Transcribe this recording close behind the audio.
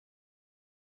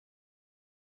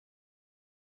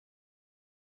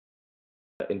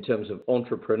in terms of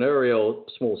entrepreneurial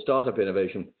small startup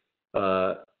innovation,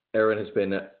 Aaron has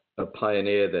been a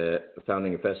pioneer there,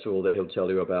 founding a festival that he'll tell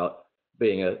you about,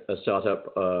 being a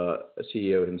startup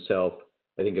CEO himself,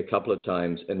 I think a couple of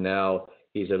times, and now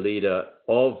he's a leader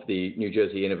of the New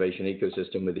Jersey innovation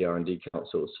ecosystem with the R&D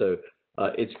Council. So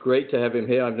it's great to have him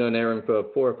here. I've known Aaron for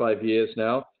 4 or 5 years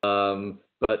now,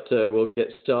 but we'll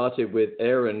get started with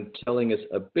Aaron telling us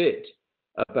a bit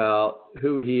about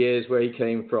who he is, where he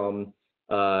came from,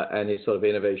 and his sort of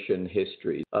innovation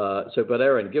history. But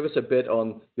Aaron, give us a bit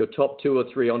on your top 2 or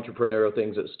 3 entrepreneurial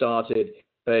things that started,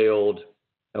 failed,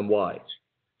 and why.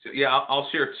 So, yeah, I'll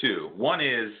share 2. One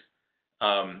is,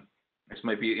 this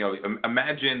might be,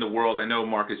 imagine the world. I know,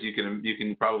 Marcus, you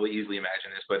can probably easily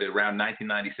imagine this, but around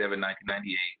 1997,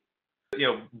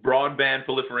 1998, broadband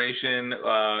proliferation,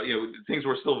 things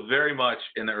were still very much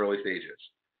in the early stages.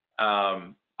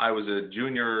 I was a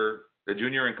junior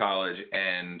in college,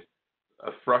 and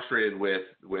frustrated with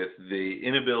the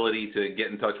inability to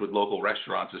get in touch with local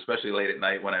restaurants, especially late at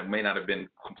night when I may not have been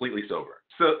completely sober.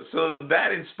 So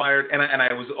that inspired, and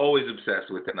I was always obsessed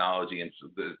with technology. And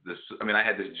I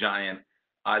had this giant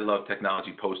 "I love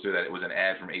technology" poster that it was an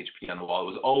ad from HP on the wall.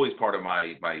 It was always part of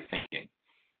my thinking.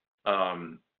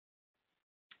 And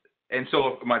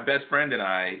so my best friend and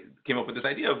I came up with this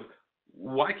idea of,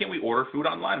 why can't we order food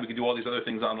online? We could do all these other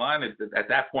things online. At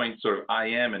that point, sort of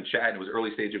IM and chat, it was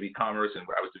early stage of e-commerce, and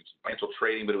I was doing some financial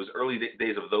trading, but it was early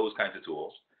days of those kinds of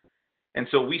tools. And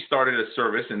so we started a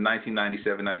service in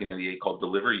 1997, 1998 called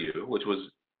Deliver You, which was,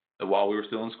 while we were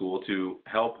still in school, to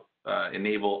help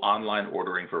enable online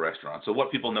ordering for restaurants. So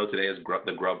what people know today as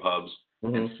the Grubhubs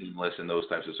and Seamless and those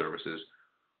types of services,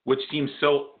 which seems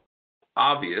so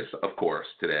obvious, of course,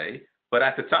 today. But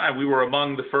at the time, we were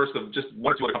among the first of just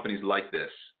 1 or 2 other companies like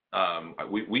this.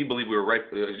 We believe we were right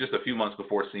just a few months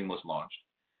before Seamless launched.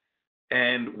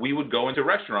 And we would go into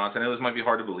restaurants. I know this might be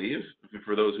hard to believe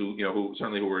for those who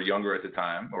were younger at the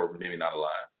time, or maybe not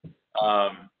alive.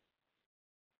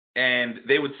 And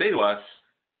they would say to us,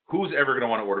 "Who's ever going to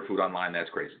want to order food online? That's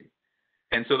crazy."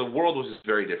 And so the world was just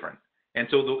very different. And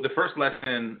so the first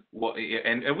lesson,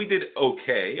 and we did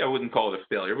okay. I wouldn't call it a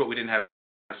failure, but we didn't have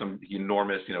some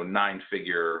enormous,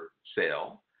 9-figure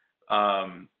sale.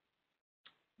 The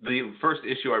first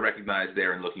issue I recognized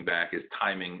there, in looking back, is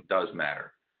timing does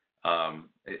matter. I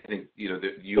think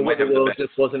you might have the best.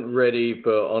 Just wasn't ready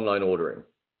for online ordering.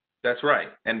 That's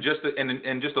right, and just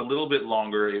a little bit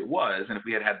longer it was, and if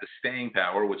we had the staying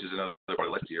power, which is another part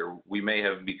of last year, we may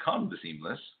have become the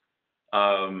Seamless.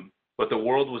 But the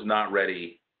world was not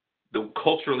ready.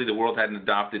 Culturally, the world hadn't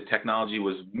adopted. Technology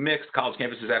was mixed. College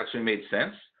campuses actually made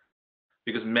sense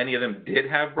because many of them did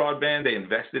have broadband. They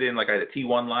invested in, I had a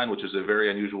T1 line, which was a very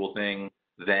unusual thing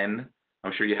then.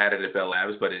 I'm sure you had it at Bell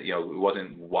Labs, but it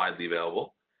wasn't widely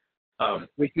available.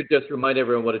 We should just remind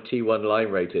everyone what a T1 line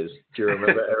rate is. Do you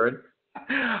remember, Aaron?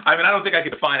 I don't think I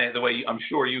could define it the way I'm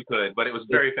sure you could, but it was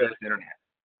very fast internet.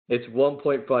 It's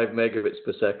 1.5 megabits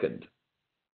per second.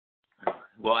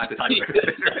 Well, at the time,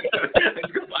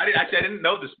 I didn't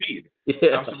know the speed.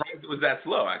 Yeah. I'm surprised it was that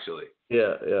slow, actually.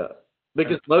 Yeah.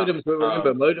 Because modems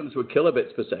were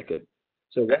kilobits per second.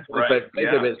 So 1.5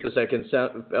 megabits per second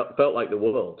felt like the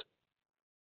world.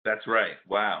 That's right.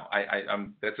 Wow.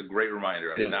 That's a great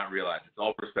reminder. I did not realize. It's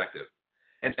all perspective.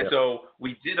 And so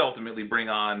we did ultimately bring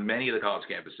on many of the college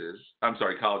campuses.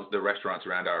 The restaurants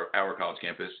around our college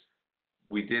campus.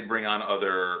 We did bring on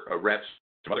other reps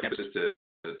from other campuses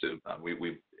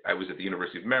I was at the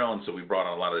University of Maryland, so we brought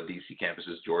on a lot of the DC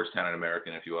campuses, Georgetown and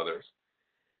American, and a few others.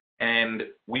 And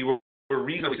we were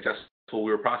reasonably successful. We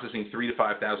were processing 3,000 to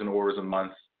 5,000 orders a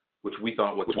month, which we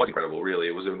thought was incredible. Really,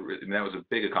 that was a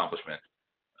big accomplishment.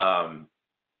 The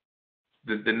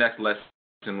next lesson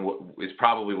is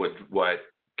probably what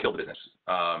killed the business.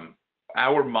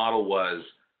 Our model was,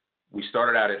 we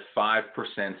started out at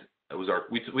 5%.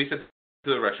 We said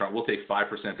to the restaurant, "We'll take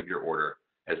 5% of your order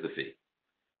as the fee."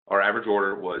 Our average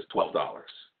order was $12.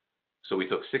 So we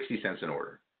took 60 cents an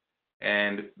order.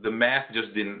 And the math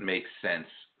just didn't make sense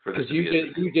for this.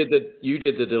 Because you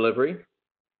did the delivery?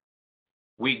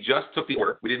 We just took the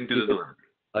order. We didn't do the delivery.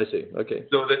 I see. Okay.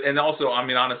 So and also,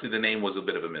 honestly, the name was a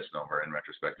bit of a misnomer in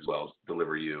retrospect as well.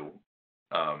 Deliver You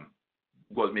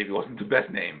maybe wasn't the best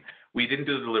name. We didn't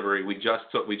do the delivery. We just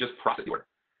processed the order.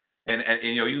 And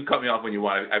you cut me off when you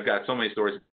want. I've got so many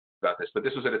stories about this, but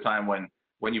this was at a time when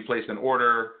you placed an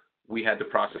order, we had to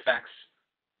process fax.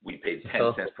 We paid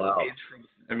 10 cents per page.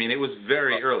 It was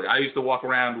very early. I used to walk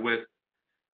around with,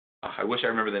 I wish I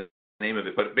remember the name of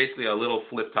it, but basically a little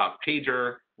flip-top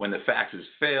pager. When the faxes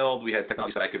failed, we had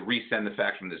technology that I could resend the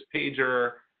fax from this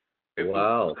pager.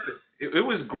 Wow. It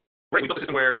was great. We built a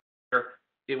system where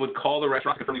it would call the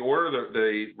restaurant to confirm the order.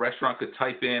 The restaurant could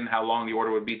type in how long the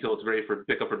order would be till it's ready for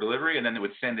pickup or delivery, and then it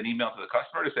would send an email to the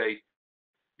customer to say,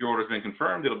 your order's been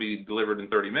confirmed, it'll be delivered in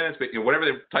 30 minutes. But whatever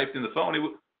they typed in the phone,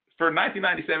 for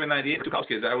 1997, 98, for college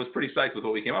kids, I was pretty psyched with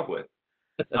what we came up with.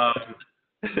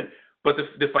 But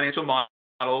the financial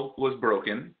model was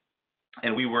broken,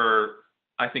 and we were,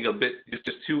 I think, a bit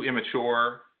just too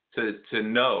immature to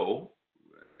know,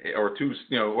 or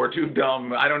too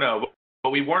dumb. I don't know,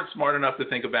 but we weren't smart enough to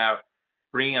think about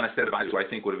bringing on a set of advisors who I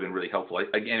think would have been really helpful.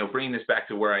 Again, bringing this back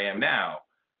to where I am now,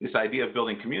 this idea of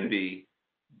building community,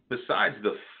 besides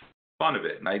the fun of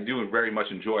it, and I do very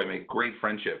much enjoy, make great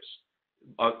friendships.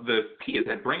 The key is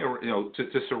that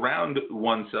to surround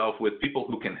oneself with people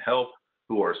who can help,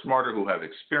 who are smarter, who have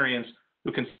experience,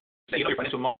 who can say, your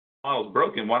financial model is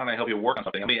broken. Why don't I help you work on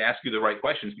something? Let me ask you the right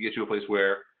questions to get you a place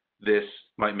where this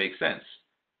might make sense.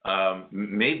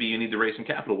 Maybe you need to raise some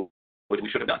capital, which we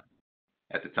should have done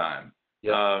at the time.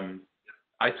 Yeah.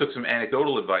 I took some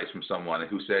anecdotal advice from someone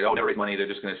who said, "Oh, they raise money, they're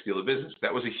just going to steal the business."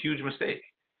 That was a huge mistake.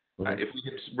 If we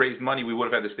had raised money, we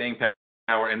would have had the staying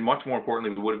power, and much more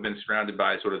importantly, we would have been surrounded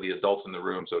by sort of the adults in the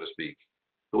room, so to speak,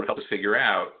 who would help us figure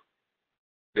out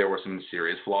there were some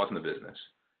serious flaws in the business.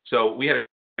 So we had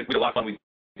a lot of fun. We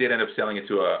did end up selling it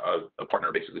to a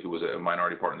partner, basically, who was a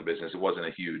minority partner in the business. It wasn't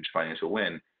a huge financial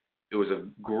win. It was a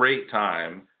great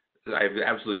time. I have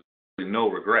absolutely no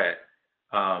regret.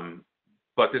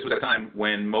 But this was at a time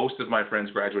when most of my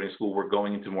friends graduating school were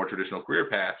going into more traditional career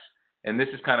paths. And this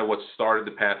is kind of what started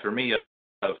the path for me of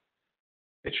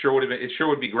it sure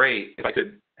would be great if I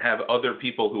could have other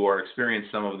people who are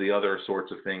experienced some of the other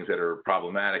sorts of things that are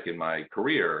problematic in my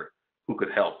career who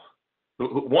could help.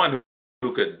 One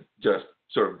who could just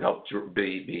sort of help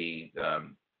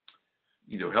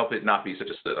help it not be such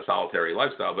a solitary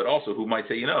lifestyle, but also who might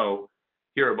say,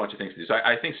 here are a bunch of things to do. So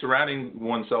I think surrounding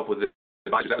oneself with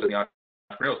advisors, that was in the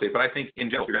entrepreneurial state, but I think in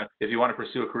general, if you want to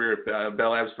pursue a career at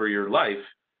Bell Labs for your life,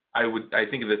 I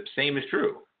think the same is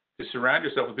true. To surround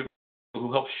yourself with people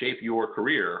who help shape your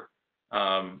career,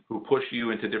 who push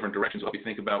you into different directions, help you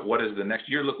think about what does the next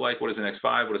year look like, what does the next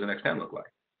 5, what does the next 10 look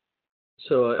like.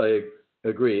 So I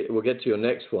agree. We'll get to your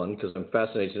next one because I'm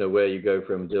fascinated to know where you go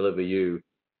from Deliver You.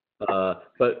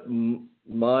 But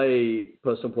my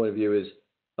personal point of view is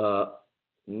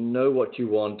know what you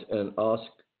want and ask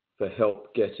for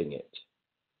help getting it.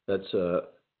 That's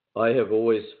I have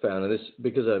always found, and this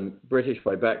because I'm British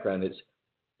by background,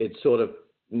 it's sort of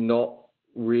not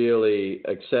really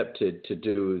accepted to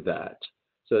do that.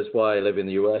 So that's why I live in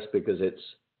the US, because it's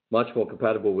much more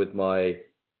compatible with my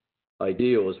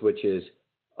ideals, which is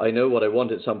I know what I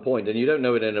want at some point, and you don't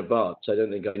know it in advance. I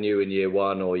don't think I knew in year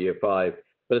 1 or year 5,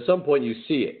 but at some point you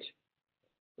see it,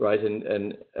 right?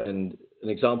 And an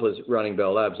example is running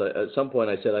Bell Labs. At some point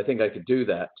I said, I think I could do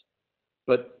that,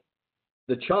 but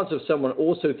the chance of someone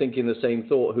also thinking the same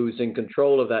thought who's in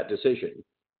control of that decision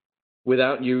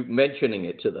without you mentioning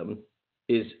it to them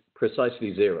is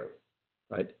precisely 0,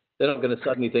 right? They're not going to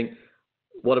suddenly think,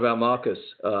 what about Marcus,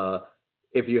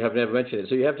 if you have never mentioned it?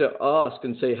 So you have to ask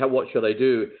and say, what should I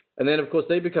do? And then, of course,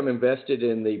 they become invested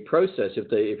in the process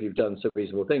if you've done some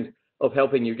reasonable things of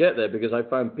helping you get there, because I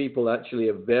find people actually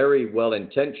are very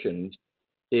well-intentioned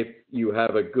if you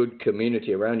have a good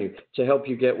community around you to help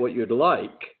you get what you'd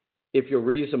like, if you're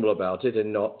reasonable about it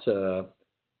and not,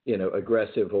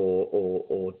 aggressive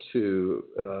or too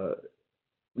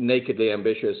nakedly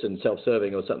ambitious and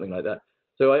self-serving or something like that.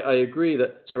 So I agree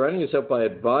that surrounding yourself by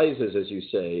advisors, as you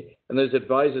say, and those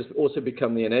advisors also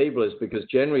become the enablers because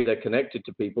generally they're connected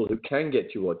to people who can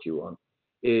get you what you want,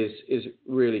 is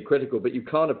really critical. But you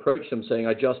can't approach them saying,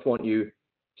 I just want you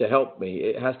to help me.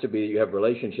 It has to be you have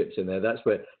relationships in there. That's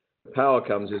where power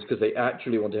comes, is because they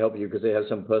actually want to help you because they have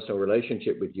some personal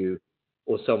relationship with you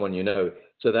or someone you know.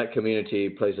 So that community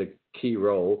plays a key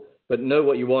role. But know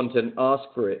what you want and ask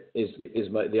for it is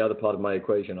the other part of my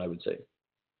equation, I would say.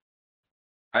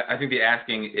 I think the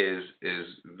asking is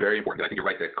very important. I think you're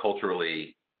right that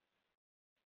culturally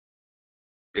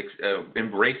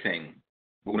embracing,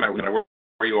 no matter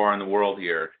where you are in the world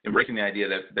here, embracing the idea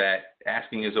that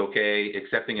asking is okay,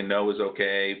 accepting a no is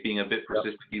okay, being a bit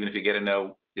persistent, even if you get a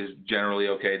no, is generally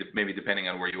okay, maybe depending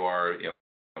on where you are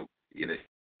in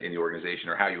the organization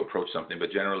or how you approach something, but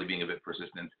generally being a bit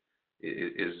persistent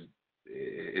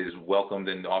is welcomed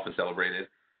and often celebrated.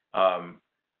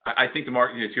 I think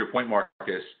to your point,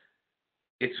 Marcus,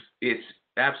 it's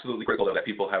absolutely critical that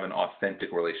people have an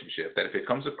authentic relationship, that if it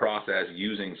comes across as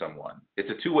using someone,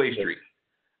 it's a two-way street.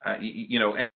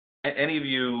 Any of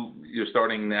you're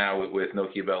starting now with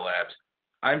Nokia Bell Labs,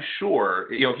 I'm sure,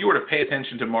 if you were to pay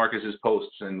attention to Marcus's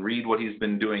posts and read what he's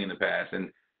been doing in the past and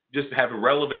just have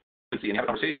relevant and have a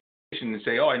conversation and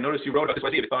say, oh, I noticed you wrote about this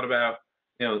idea. I thought about,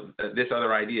 this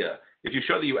other idea. If you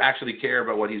show that you actually care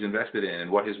about what he's invested in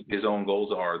and what his own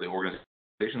goals are, the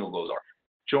organizational goals are,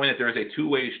 showing that there is a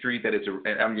two-way street, that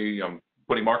I'm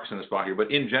putting Marcus in the spot here,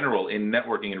 but in general, in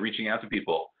networking and reaching out to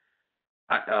people,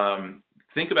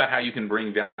 think about how you can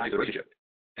bring value to the relationship.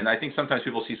 And I think sometimes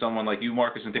people see someone like you,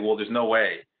 Marcus, and think, well, there's no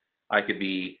way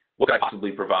what could I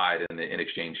possibly provide in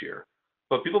exchange here?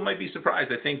 But people might be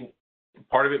surprised. I think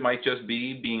part of it might just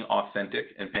be being authentic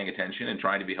and paying attention and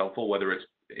trying to be helpful, whether it's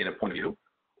in a point of view,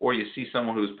 or you see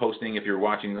someone who's posting, if you're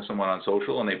watching someone on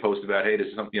social and they post about, hey, this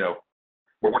is something,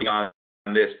 we're working on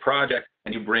this project,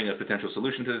 and you bring a potential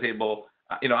solution to the table.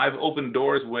 I've opened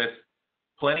doors with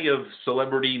plenty of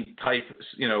celebrity type,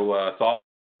 thought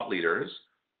leaders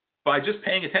by just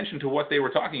paying attention to what they were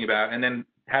talking about and then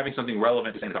having something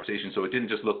relevant to the conversation. So it didn't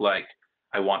just look like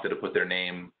I wanted to put their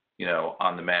name,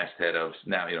 on the masthead of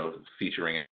now,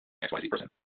 featuring XYZ person.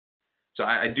 So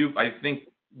I think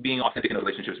being authentic in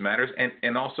relationships matters.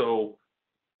 And also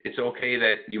it's okay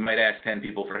that you might ask 10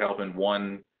 people for help and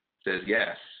one says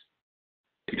yes.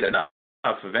 If you do that enough,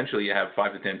 eventually you have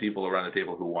 5 to 10 people around the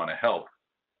table who want to help.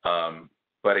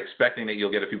 But expecting that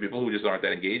you'll get a few people who just aren't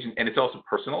that engaged. And it's also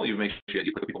personal. You make sure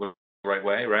you put people the right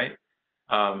way, right?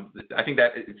 I think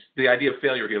that it's the idea of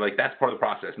failure here. Like, that's part of the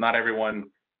process. Not everyone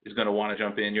is going to want to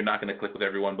jump in. You're not going to click with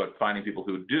everyone, but finding people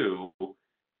who do,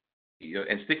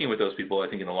 and sticking with those people, I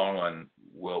think in the long run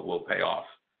will pay off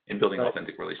in building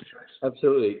authentic relationships.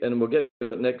 Absolutely. And we'll get to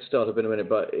the next startup in a minute,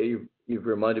 but you've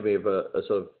reminded me of a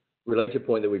sort of related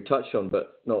point that we've touched on,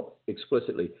 but not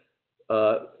explicitly.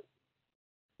 The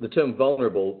term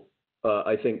vulnerable,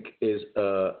 I think, is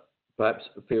perhaps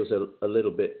feels a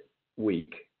little bit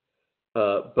weak.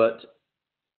 But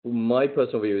my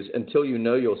personal view is, until you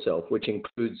know yourself, which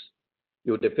includes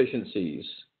your deficiencies,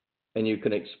 and you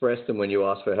can express them when you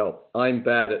ask for help. I'm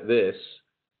bad at this.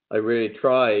 I really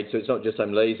tried. So it's not just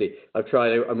I'm lazy. I've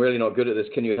tried. I'm really not good at this.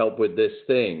 Can you help with this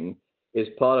thing? Is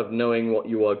part of knowing what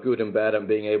you are good and bad and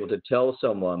being able to tell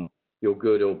someone you're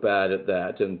good or bad at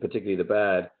that, and particularly the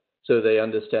bad, so they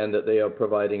understand that they are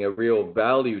providing a real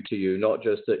value to you, not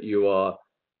just that you are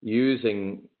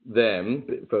using them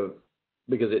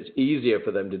because it's easier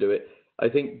for them to do it. I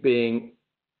think being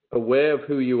aware of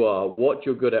who you are, what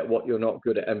you're good at, what you're not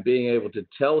good at, and being able to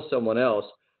tell someone else,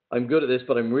 I'm good at this,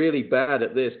 but I'm really bad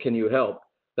at this. Can you help?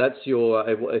 That's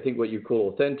I think what you call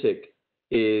authentic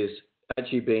is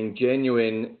actually being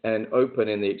genuine and open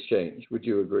in the exchange. Would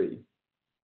you agree?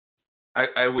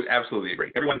 I would absolutely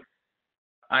agree. Everyone,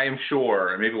 I am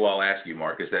sure, and maybe I'll ask you,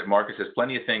 Marcus, that Marcus has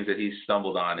plenty of things that he's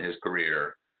stumbled on in his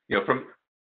career.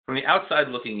 From the outside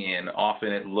looking in,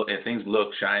 often things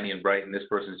look shiny and bright, and this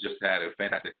person's just had a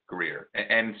fantastic career.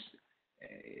 And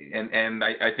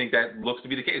I think that looks to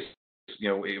be the case.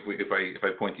 If I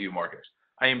point to you, Marcus,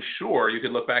 I am sure you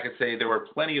could look back and say there were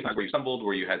plenty of times where you stumbled,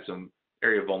 where you had some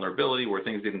area of vulnerability, where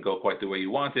things didn't go quite the way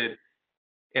you wanted,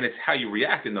 and it's how you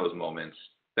react in those moments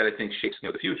that I think shapes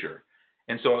the future.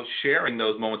 And so sharing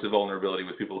those moments of vulnerability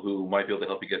with people who might be able to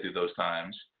help you get through those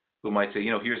times, who might say,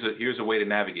 here's a way to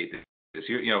navigate this.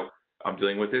 Here, I'm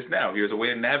dealing with this now. Here's a way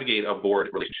to navigate a board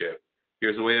relationship.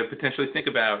 Here's a way to potentially think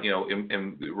about,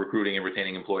 in recruiting and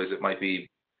retaining employees that might be,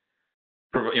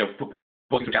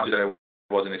 posing some challenges that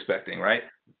I wasn't expecting, right?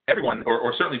 Everyone,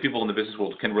 or certainly people in the business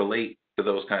world, can relate to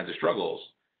those kinds of struggles.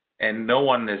 And no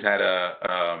one has had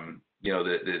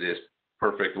this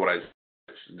perfect, what I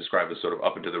describe as sort of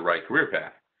up and to the right career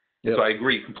path. Yep. So I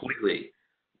agree completely.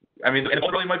 I mean, and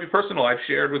it really might be personal. I've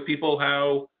shared with people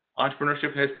how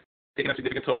entrepreneurship has taken a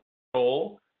significant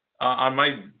toll on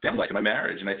my family life and my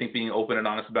marriage. And I think being open and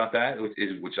honest about that,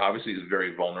 which obviously is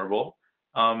very vulnerable,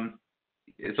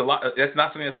 it's a lot. That's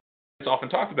not something that's often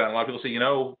talked about. And a lot of people say,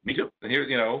 me too. And here,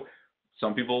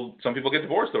 some people get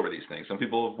divorced over these things. Some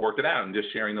people have worked it out, and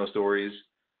just sharing those stories.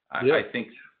 Yeah. I think,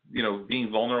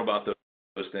 being vulnerable about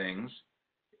those things,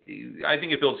 I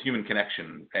think it builds human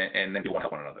connection, and then people want to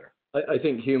help one another. I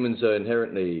think humans are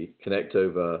inherently connect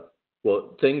over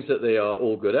things that they are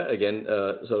all good at. Again,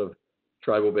 sort of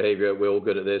tribal behavior. We're all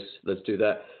good at this. Let's do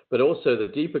that. But also the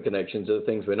deeper connections are the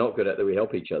things we're not good at that we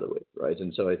help each other with, right?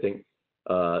 And so I think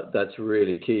that's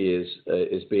really key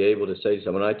is be able to say to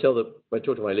someone. I talk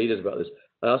to my leaders about this.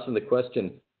 I ask them the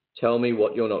question, tell me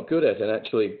what you're not good at. And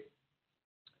actually,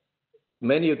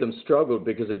 many of them struggled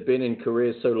because they'd been in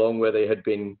careers so long where they had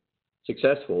been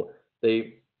successful.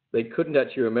 They couldn't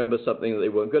actually remember something that they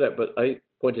weren't good at. But I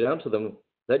pointed out to them,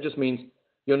 that just means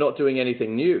you're not doing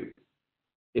anything new.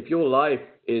 If your life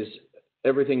is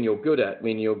everything you're good at,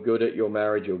 meaning you're good at your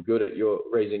marriage, you're good at your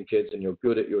raising kids, and you're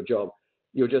good at your job,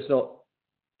 you're just not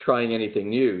trying anything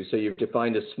new. So you've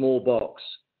defined a small box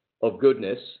of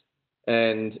goodness,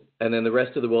 and then the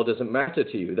rest of the world doesn't matter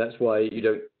to you. That's why you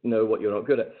don't know what you're not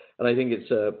good at. And I think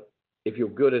it's if you're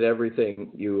good at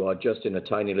everything, you are just in a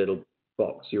tiny little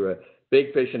box. You're a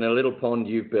big fish in a little pond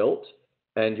you've built,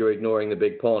 and you're ignoring the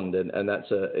big pond. And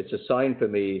it's a sign for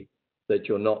me that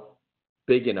you're not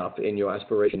big enough in your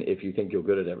aspiration if you think you're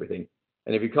good at everything.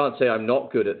 And if you can't say I'm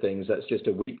not good at things, that's just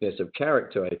a weakness of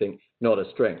character, I think, not a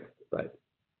strength, right?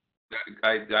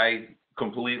 I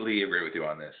completely agree with you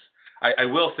on this. I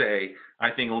will say, I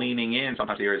think leaning in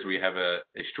sometimes the areas where you have a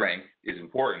strength is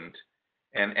important,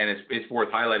 and it's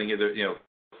worth highlighting.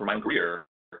 For my career,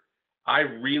 I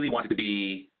really wanted to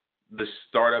be the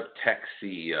startup tech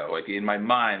CEO. Like in my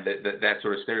mind, that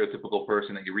sort of stereotypical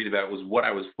person that you read about was what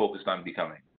I was focused on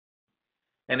becoming.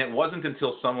 And it wasn't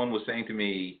until someone was saying to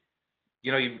me,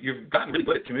 you've gotten really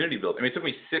good at community building. I mean, it took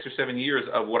me 6 or 7 years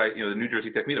of the New Jersey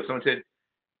Tech Meetup. Someone said,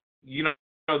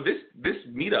 this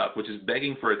meetup, which is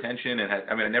begging for attention, and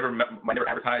I never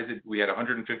advertised it. We had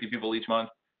 150 people each month.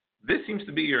 This seems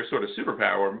to be your sort of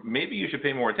superpower. Maybe you should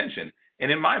pay more attention.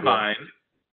 And in my mind,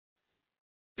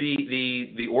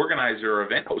 the organizer or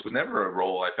event host was never a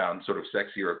role I found sort of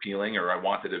sexy or appealing, or I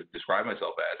wanted to describe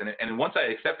myself as. And once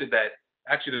I accepted that,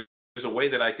 actually, there's a way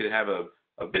that I could have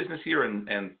a business here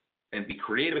and be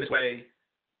creative in this way.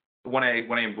 When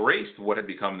I embraced what had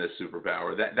become this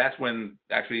superpower, that's when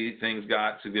actually things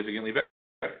got significantly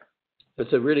better.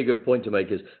 That's a really good point to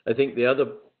make. Is I think the other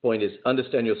point is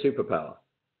understand your superpower.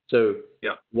 So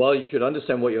while you should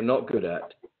understand what you're not good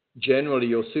at, generally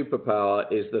your superpower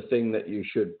is the thing that you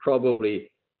should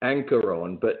probably anchor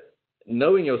on. But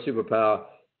knowing your superpower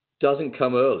doesn't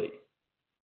come early,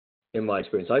 in my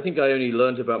experience. I think I only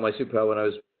learned about my superpower when I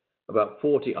was about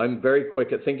 40. I'm very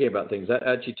quick at thinking about things. That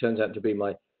actually turns out to be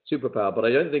my superpower, but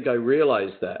I don't think I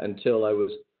realized that until I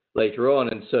was later on.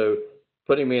 And so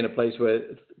putting me in a place where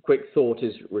quick thought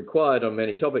is required on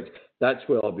many topics, that's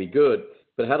where I'll be good.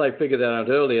 But had I figured that out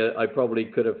earlier, I probably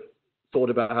could have thought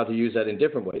about how to use that in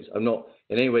different ways. I'm not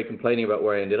in any way complaining about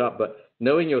where I ended up, but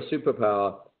knowing your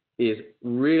superpower is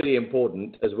really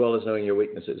important, as well as knowing your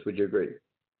weaknesses. Would you agree?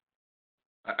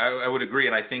 I would agree.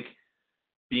 And I think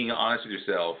being honest with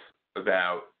yourself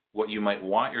about what you might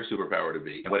want your superpower to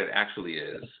be and what it actually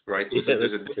is, right? So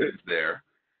there's a difference there.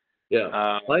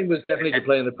 Yeah, mine was definitely to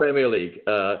play in the Premier League,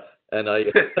 and I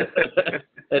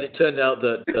and it turned out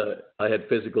that I had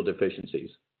physical deficiencies.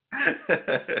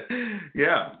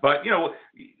 Yeah, but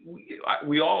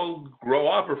we all grow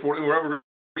up, or for whatever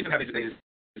reason, have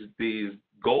these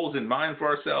goals in mind for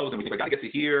ourselves, and we think, I got to get to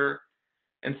here.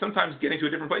 And sometimes getting to a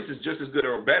different place is just as good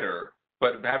or better.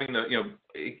 But having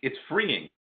it's freeing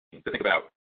to think about.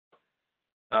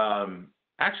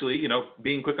 Actually,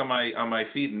 being quick on my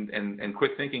feet and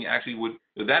quick thinking actually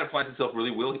that applies itself really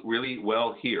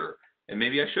well here. And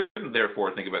maybe I shouldn't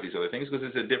therefore think about these other things because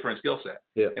it's a different skill set.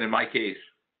 Yeah. And in my case,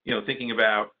 thinking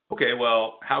about, okay,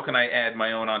 well, how can I add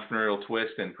my own entrepreneurial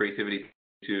twist and creativity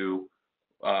to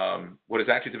what is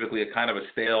actually typically a kind of a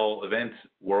stale event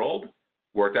world,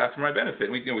 worked out for my benefit.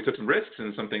 We took some risks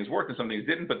and some things worked and some things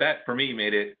didn't, but that for me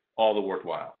made it all the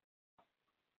worthwhile.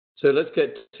 So let's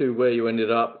get to where you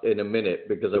ended up in a minute,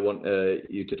 because I want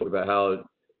you to talk about how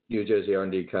New Jersey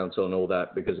R&D Council and all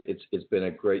that, because it's been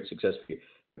a great success for you.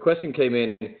 The question came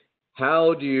in,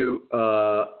 how do you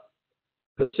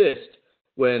persist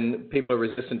when people are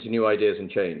resistant to new ideas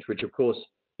and change, which of course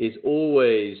is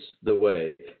always the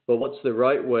way, but what's the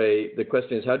right way? The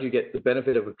question is, how do you get the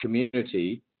benefit of a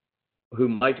community who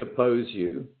might oppose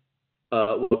you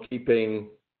while keeping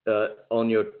on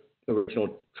your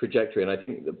original trajectory? And I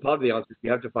think that part of the answer is you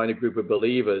have to find a group of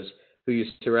believers who you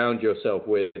surround yourself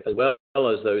with, as well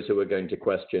as those who are going to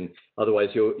question. Otherwise,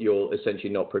 you'll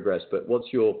essentially not progress. But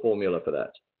what's your formula for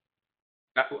that?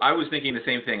 I was thinking the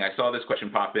same thing. I saw this question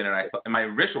pop in, and my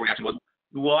initial reaction was,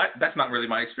 well, that's not really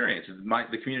my experience.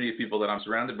 The community of people that I'm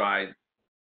surrounded by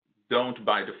don't,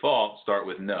 by default, start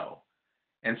with no.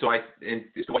 And so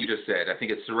it's what you just said. I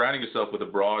think it's surrounding yourself with a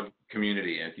broad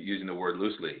community, and using the word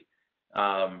loosely.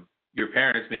 Your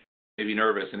parents may be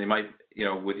nervous, and they might,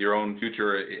 with your own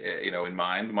future, in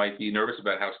mind, might be nervous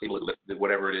about how stable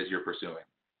whatever it is you're pursuing.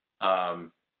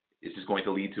 Is just going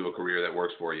to lead to a career that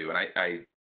works for you. And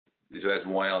so that's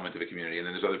one element of a community. And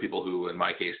then there's other people who, in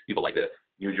my case, people like the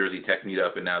New Jersey Tech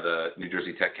Meetup and now the New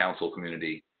Jersey Tech Council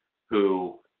community,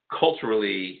 who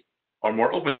culturally are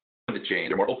more open to change.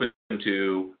 They're more open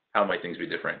to how might things be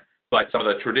different. But some of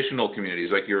the traditional communities,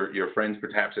 like your friends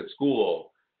perhaps at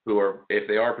school, who are, if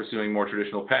they are pursuing more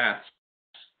traditional paths,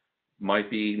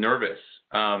 might be nervous.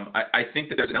 I think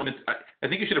that there's an element. I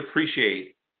think you should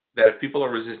appreciate that if people are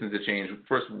resistant to change,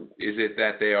 first, is it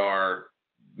that they are,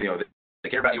 they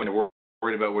care about you and they're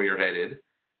worried about where you're headed?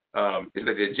 Is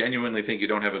that they genuinely think you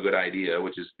don't have a good idea,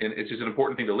 and it's just an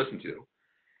important thing to listen to.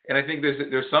 And I think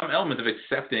there's some element of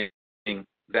accepting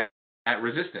that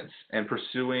resistance and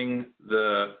pursuing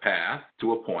the path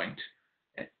to a point.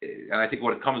 And I think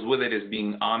what comes with it is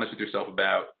being honest with yourself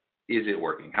about, is it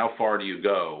working? How far do you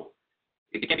go?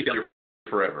 It can't be failure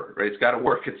forever, right? It's got to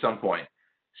work at some point.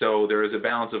 So there is a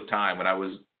balance of time. When I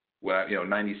was,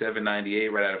 97, 98,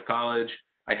 right out of college,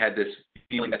 I had this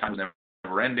feeling that time was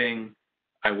never ending.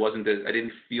 I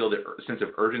didn't feel the sense of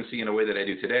urgency in a way that I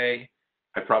do today.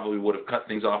 I probably would have cut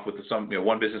things off with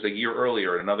one business a year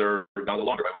earlier, and another a little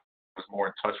longer. I was more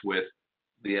in touch with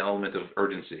the element of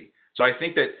urgency. So I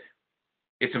think that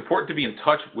it's important to be in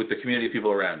touch with the community of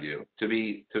people around you, to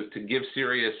give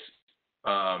serious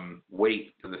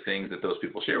weight to the things that those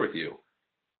people share with you,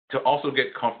 to also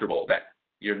get comfortable that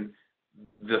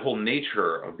the whole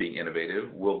nature of being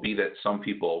innovative will be that some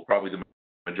people, probably the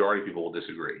majority of people, will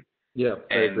disagree. Yeah,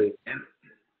 I agree.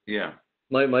 Yeah.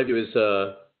 My view is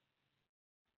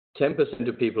 10%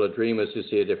 of people are dreamers who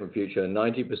see a different future, and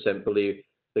 90% believe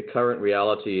the current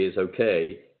reality is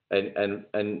okay,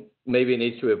 and maybe it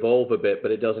needs to evolve a bit,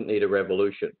 but it doesn't need a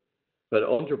revolution. But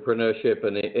entrepreneurship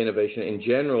and innovation in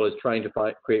general is trying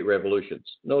to create revolutions.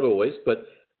 Not always, but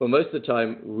for most of the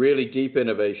time, really deep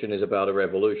innovation is about a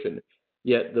revolution.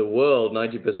 Yet the world,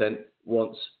 90%,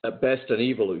 wants at best an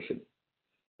evolution.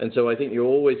 And so I think you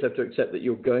always have to accept that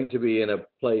you're going to be in a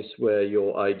place where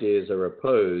your ideas are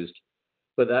opposed.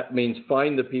 But that means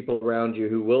find the people around you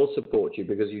who will support you,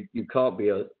 because you can't be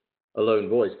a lone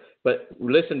voice. But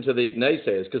listen to the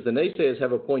naysayers, because the naysayers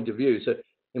have a point of view. So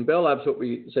in Bell Labs, what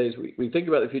we say is we think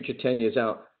about the future 10 years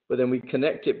out, but then we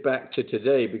connect it back to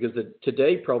today, because the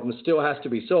today problem still has to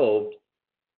be solved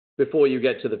before you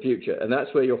get to the future. And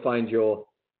that's where you'll find your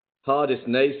hardest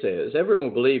naysayers. Everyone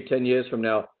will believe 10 years from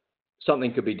now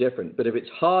something could be different. But if it's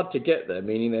hard to get there,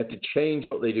 meaning they have to change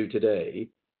what they do today,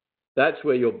 that's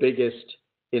where your biggest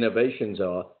innovations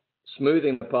are.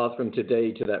 Smoothing the path from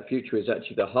today to that future is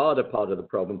actually the harder part of the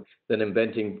problem than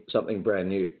inventing something brand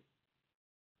new.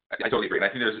 I totally agree. And I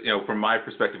think there's, from my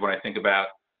perspective, when I think about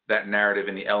that narrative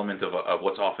and the element of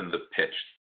what's often the pitch,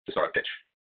 to start a pitch,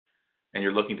 and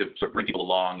you're looking to sort of bring people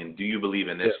along, and do you believe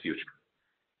in this future?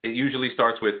 It usually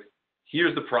starts with,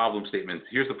 here's the problem statement,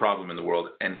 here's the problem in the world,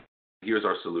 and here's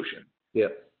our solution. Yeah.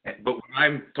 But when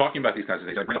I'm talking about these kinds of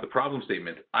things, I bring up the problem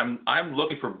statement. I'm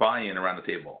looking for buy-in around the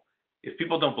table. If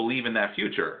people don't believe in that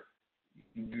future,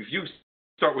 if you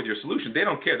start with your solution, they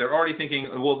don't care. They're already thinking,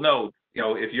 well, no,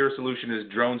 if your solution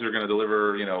is drones are going to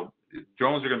deliver,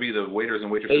 drones are going to be the waiters and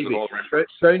waitresses of all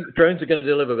restaurants. Drones are going to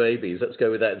deliver babies. Let's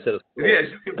go with that instead of. Yes,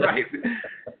 right.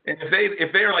 And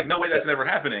if they are like, no way, that's never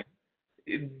happening,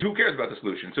 who cares about the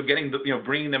solution? So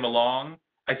bringing them along,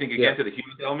 I think, again, to the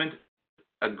human element,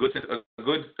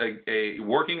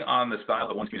 working on the style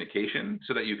of one's communication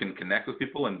so that you can connect with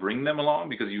people and bring them along,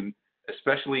 because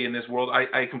especially in this world,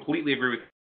 I completely agree with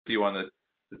you on the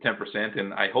 10%,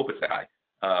 and I hope it's that high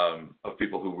of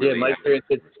people who really. Yeah, my experience,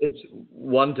 it's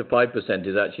 1 to 5%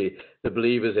 is actually the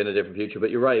believers in a different future.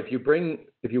 But you're right. If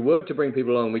you work to bring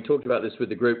people along, we talked about this with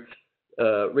the group.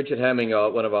 Richard Hamming,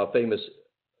 one of our famous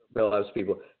Bell Labs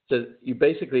people, says you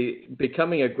basically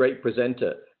becoming a great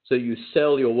presenter. So you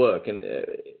sell your work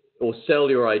or sell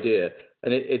your idea.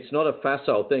 And it's not a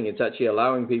facile thing. It's actually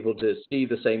allowing people to see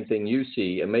the same thing you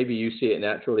see, and maybe you see it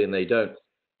naturally and they don't.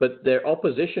 But their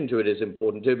opposition to it is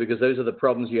important too, because those are the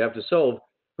problems you have to solve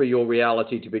for your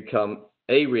reality to become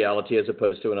a reality as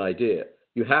opposed to an idea.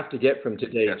 You have to get from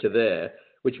today to there,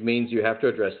 which means you have to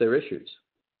address their issues.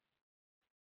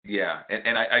 Yeah,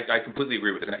 and I completely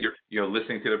agree with it. You're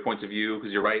listening to their points of view,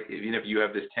 because you're right. Even if you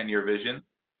have this 10-year vision,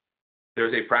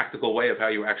 there's a practical way of how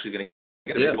you're actually going to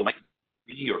get people might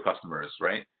be your customers,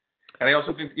 right? And I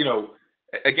also think,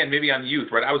 again, maybe on youth,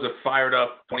 right? I was a fired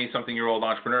up 20-something-year-old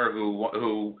entrepreneur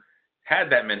who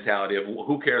had that mentality of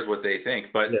who cares what they think,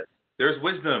 but there's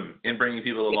wisdom in bringing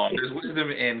people along. There's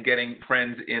wisdom in getting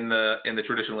friends in the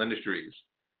traditional industries.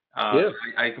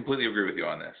 I completely agree with you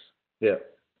on this. Yeah.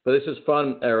 But this is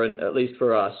fun, Aaron, at least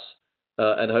for us,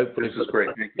 and hopefully this is great.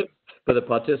 Thank you. For the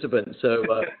participants. So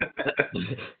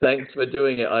thanks for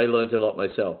doing it. I learned a lot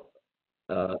myself.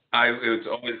 It's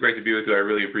always great to be with you. I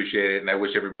really appreciate it, and I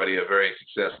wish everybody a very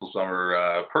successful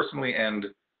summer, personally and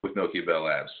with Nokia Bell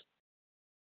Labs.